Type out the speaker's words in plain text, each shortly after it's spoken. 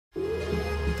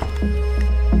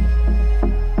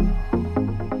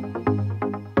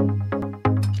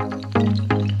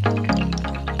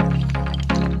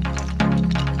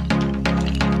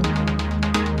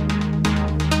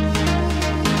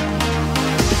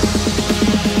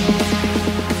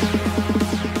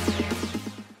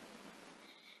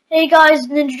Hey guys,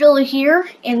 Dilly here,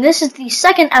 and this is the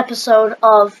second episode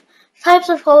of types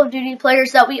of Call of Duty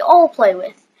players that we all play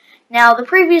with. Now, the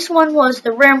previous one was the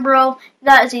Rambro.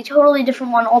 That is a totally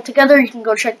different one altogether. You can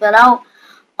go check that out.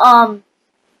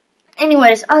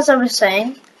 Anyways, as I was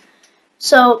saying,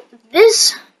 so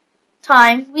this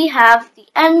time we have the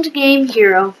end game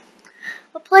hero,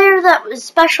 a player that was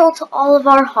special to all of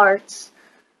our hearts.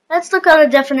 Let's look at a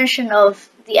definition of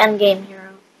the end game hero.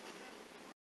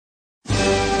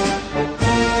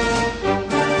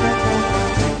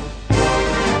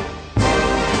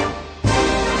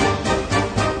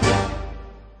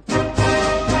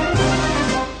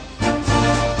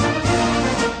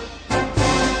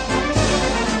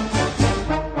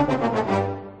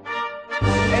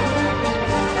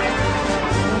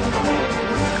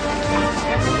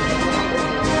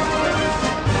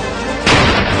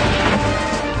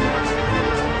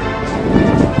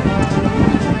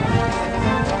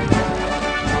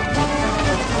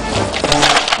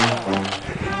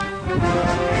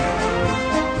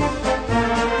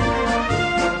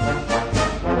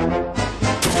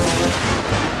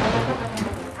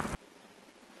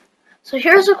 So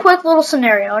here's a quick little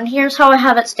scenario, and here's how I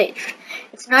have it staged.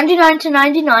 It's 99 to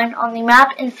 99 on the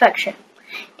map Infection,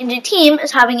 and the team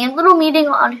is having a little meeting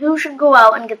on who should go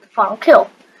out and get the final kill.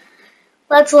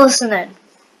 Let's listen in.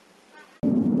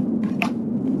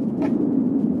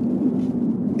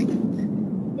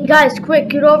 Hey guys, quick,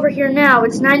 get over here now.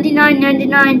 It's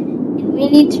 99-99, and we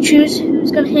need to choose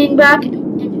who's going to hang back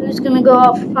and who's going to go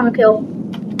out for final kill.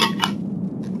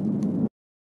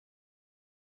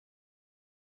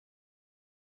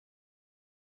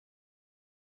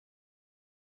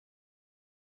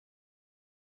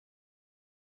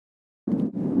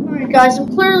 Alright guys, I'm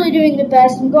clearly doing the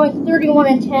best. I'm going 31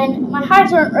 and 10. My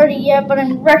highs aren't ready yet, but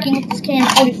I'm wrecking with this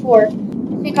KN-44.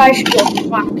 I think I should go for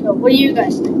final kill. What do you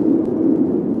guys think?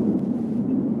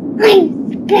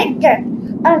 I'm Spectre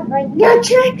of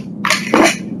Matrix,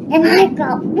 and I've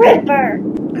got Ripper.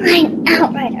 I'm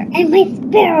Outrider, and my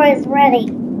Sparrow is ready.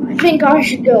 I think I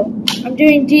should go. I'm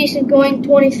doing decent, going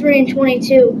 23 and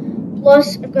 22.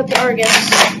 Plus, I've got the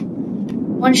Argus.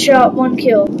 One shot, one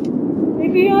kill.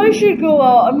 Maybe I should go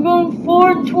out. I'm going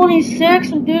 4 and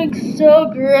 26. I'm doing so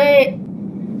great.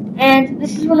 And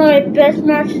this is one of my best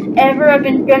matches ever. I've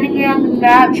been running around the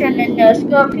map trying to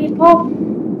no-scope people.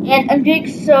 And I'm doing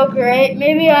so great.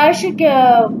 Maybe I should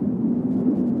go.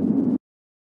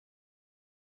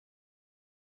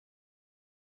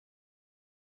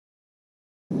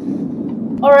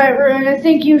 Alright, Ruin, I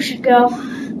think you should go.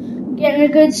 Get in a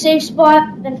good safe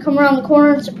spot, then come around the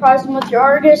corner and surprise them with your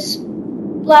Argus.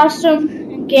 Blast them,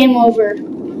 and game over. You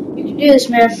can do this,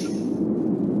 man.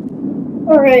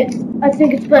 Alright, I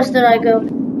think it's best that I go.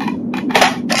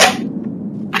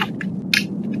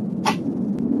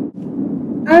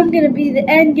 I'm gonna be the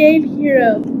endgame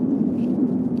hero.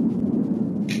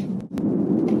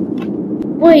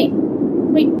 Wait,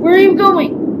 where are you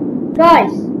going?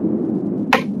 Guys.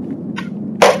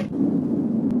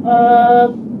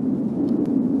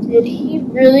 Did he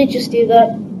really just do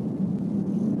that?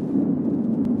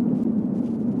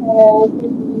 Oh,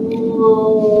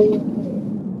 no.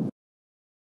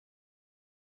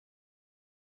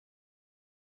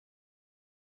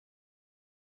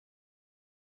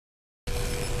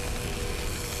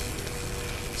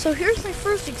 So here's my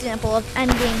first example of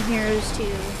endgame heroes to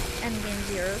endgame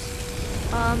zeros.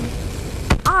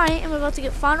 I am about to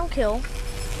get final kill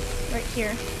right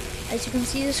here. As you can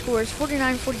see, the score is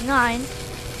 49-49,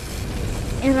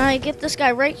 and I get this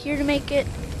guy right here to make it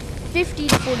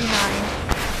 50-49.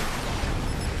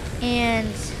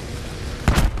 And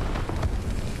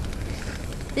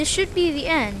this should be the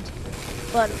end,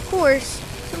 but of course,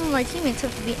 some of my teammates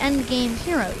have to be endgame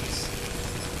heroes.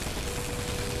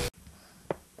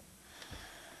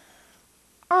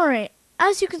 Alright,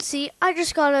 as you can see, I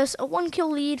just got us a 1-kill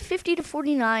lead,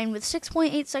 50-49 with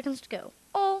 6.8 seconds to go.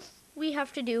 All we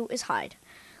have to do is hide.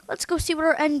 Let's go see what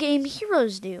our endgame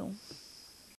heroes do.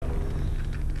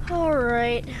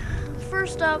 Alright,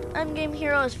 first up, endgame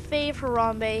hero is Fave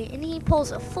Harambe, and he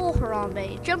pulls a full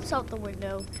Harambe, jumps out the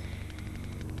window,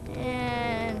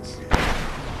 and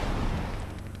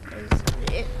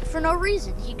for no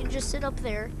reason, he can just sit up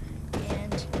there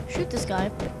and shoot this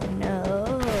guy.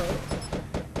 No.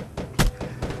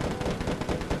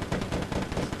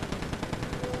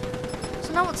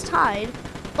 So now it's tied,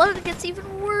 but it gets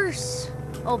even worse.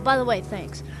 Oh, by the way,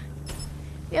 thanks.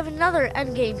 We have another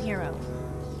endgame hero.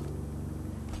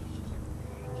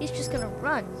 He's just gonna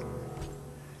run.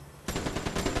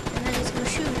 And then he's gonna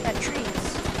shoot at trees.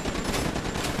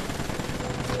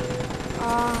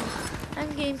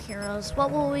 Endgame heroes. What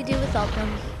will we do without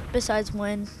them besides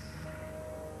win?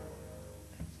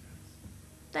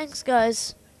 Thanks,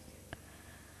 guys.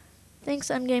 Thanks,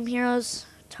 Endgame Heroes.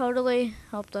 Totally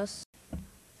helped us.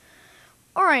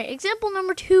 Alright, example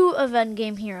number 2 of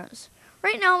Endgame Heroes.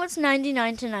 Right now it's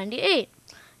 99 to 98.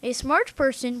 A smart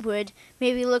person would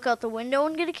maybe look out the window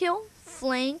and get a kill,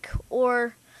 flank,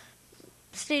 or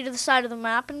stay to the side of the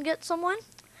map and get someone.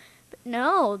 But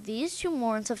no, these two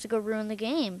morons have to go ruin the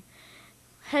game.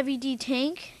 Heavy D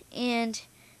Tank and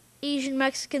Asian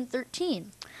Mexican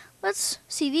 13. Let's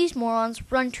see these morons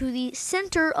run to the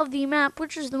center of the map,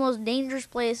 which is the most dangerous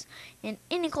place in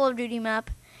any Call of Duty map.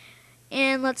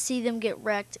 And let's see them get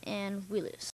wrecked and we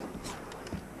lose.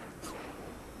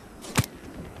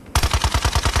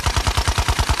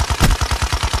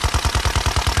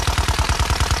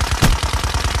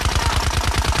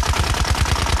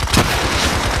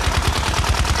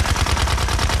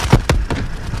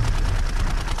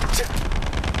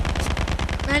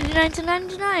 To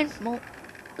 99. Well,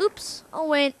 oops. Oh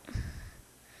wait.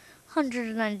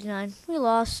 199. We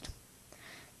lost.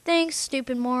 Thanks,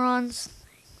 stupid morons.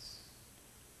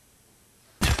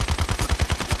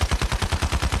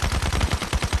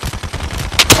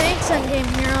 Thanks, Endgame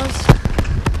Heroes.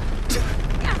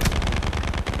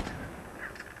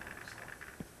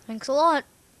 Thanks a lot.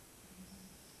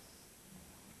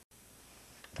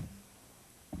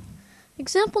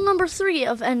 Example number 3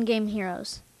 of Endgame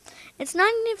Heroes. It's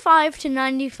 95 to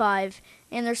 95,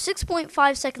 and there's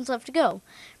 6.5 seconds left to go.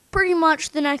 Pretty much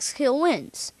the next kill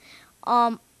wins.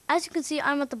 As you can see,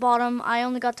 I'm at the bottom. I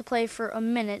only got to play for a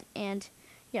minute, and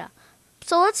yeah.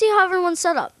 So let's see how everyone's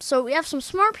set up. So we have some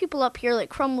smart people up here, like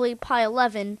Crumbly, Pi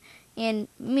 11, and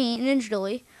me, Ninja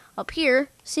Dilly, up here,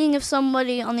 seeing if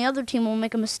somebody on the other team will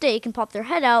make a mistake and pop their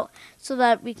head out so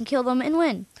that we can kill them and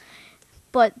win.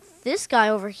 But this guy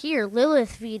over here,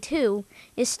 Lilith V2,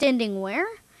 is standing where?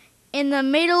 In the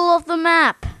middle of the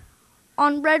map,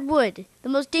 on Redwood, the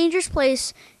most dangerous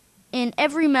place in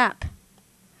every map,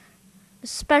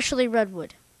 especially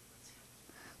Redwood.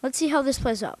 Let's see how this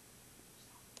plays out.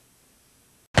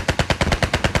 Oh,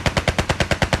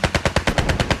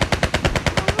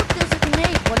 look, there's a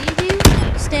grenade. What do?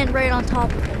 Stand right on top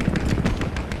of it.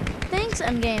 Thanks,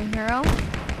 Endgame Hero.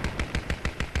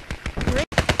 Great.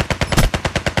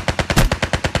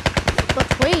 But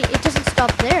wait, it doesn't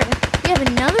stop there. We have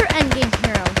another Endgame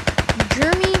Hero,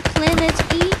 Jeremy Planet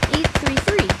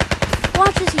E833.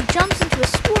 Watch as he jumps into a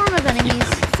swarm of enemies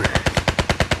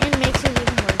and makes it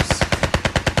even worse.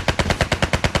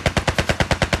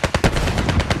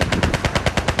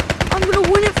 I'm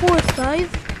gonna win it for us, guys.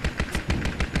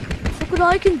 Look what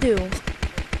I can do.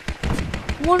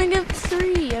 1 against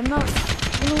 3. I'm not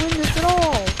gonna win this at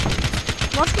all.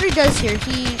 Watch what he does here.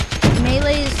 He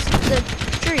melees the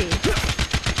tree.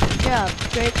 Good job.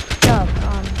 Great job.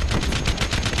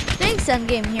 Thanks,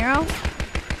 Endgame Hero.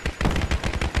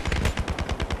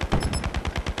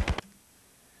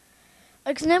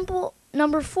 Example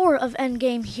number 4 of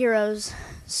Endgame Heroes.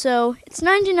 So, it's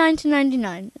 99 to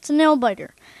 99. It's a nail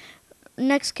biter.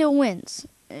 Next kill wins.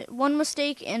 One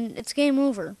mistake and it's game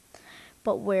over.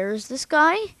 But where's this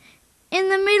guy? In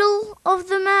the middle of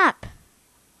the map.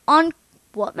 On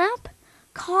what map?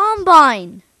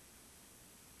 Combine.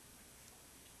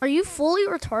 Are you fully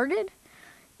retarded?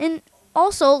 And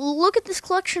also, look at this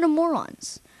collection of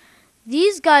morons.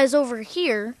 These guys over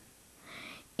here,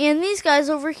 and these guys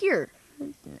over here.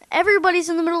 Everybody's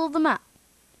in the middle of the map.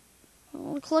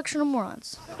 A collection of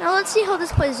morons. Now let's see how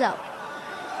this plays out.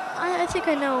 I think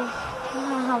I know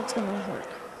how it's going to work.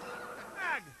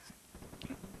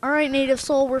 Alright, Native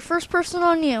Soul, we're first person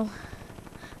on you.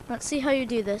 Let's see how you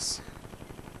do this.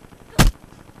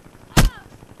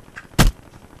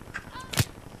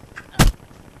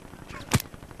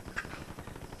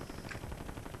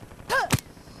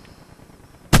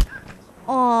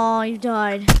 Aw, you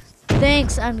died.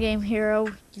 Thanks, Endgame Hero,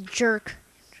 you jerk.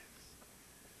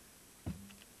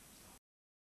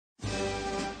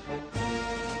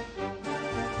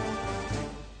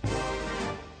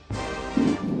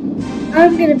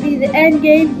 I'm gonna be the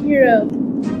Endgame Hero.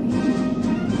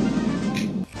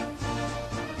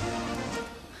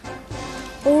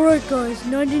 Alright guys,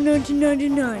 99 to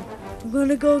 99. I'm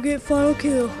gonna go get final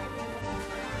kill.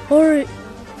 Alright,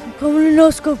 I'm coming to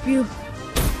no-scope you.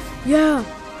 Yeah.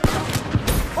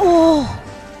 Oh!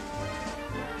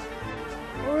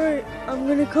 Alright, I'm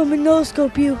gonna come and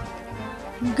no-scope you.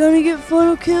 I'm gonna get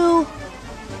final kill.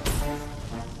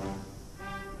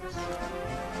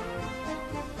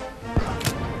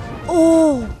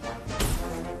 Oh!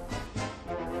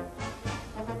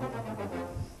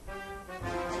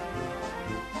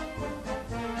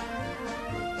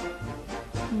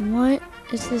 What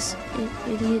is this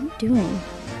idiot doing?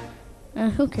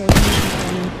 Who cares?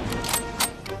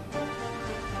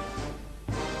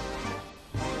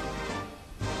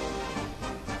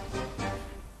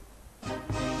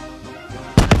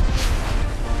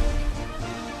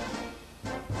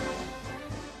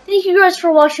 you guys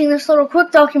for watching this little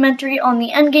quick documentary on the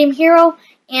endgame hero.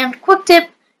 And quick tip,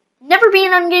 never be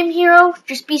an endgame hero.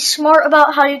 Just be smart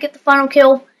about how you get the final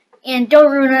kill. And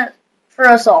don't ruin it for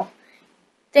us all.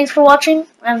 Thanks for watching,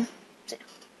 and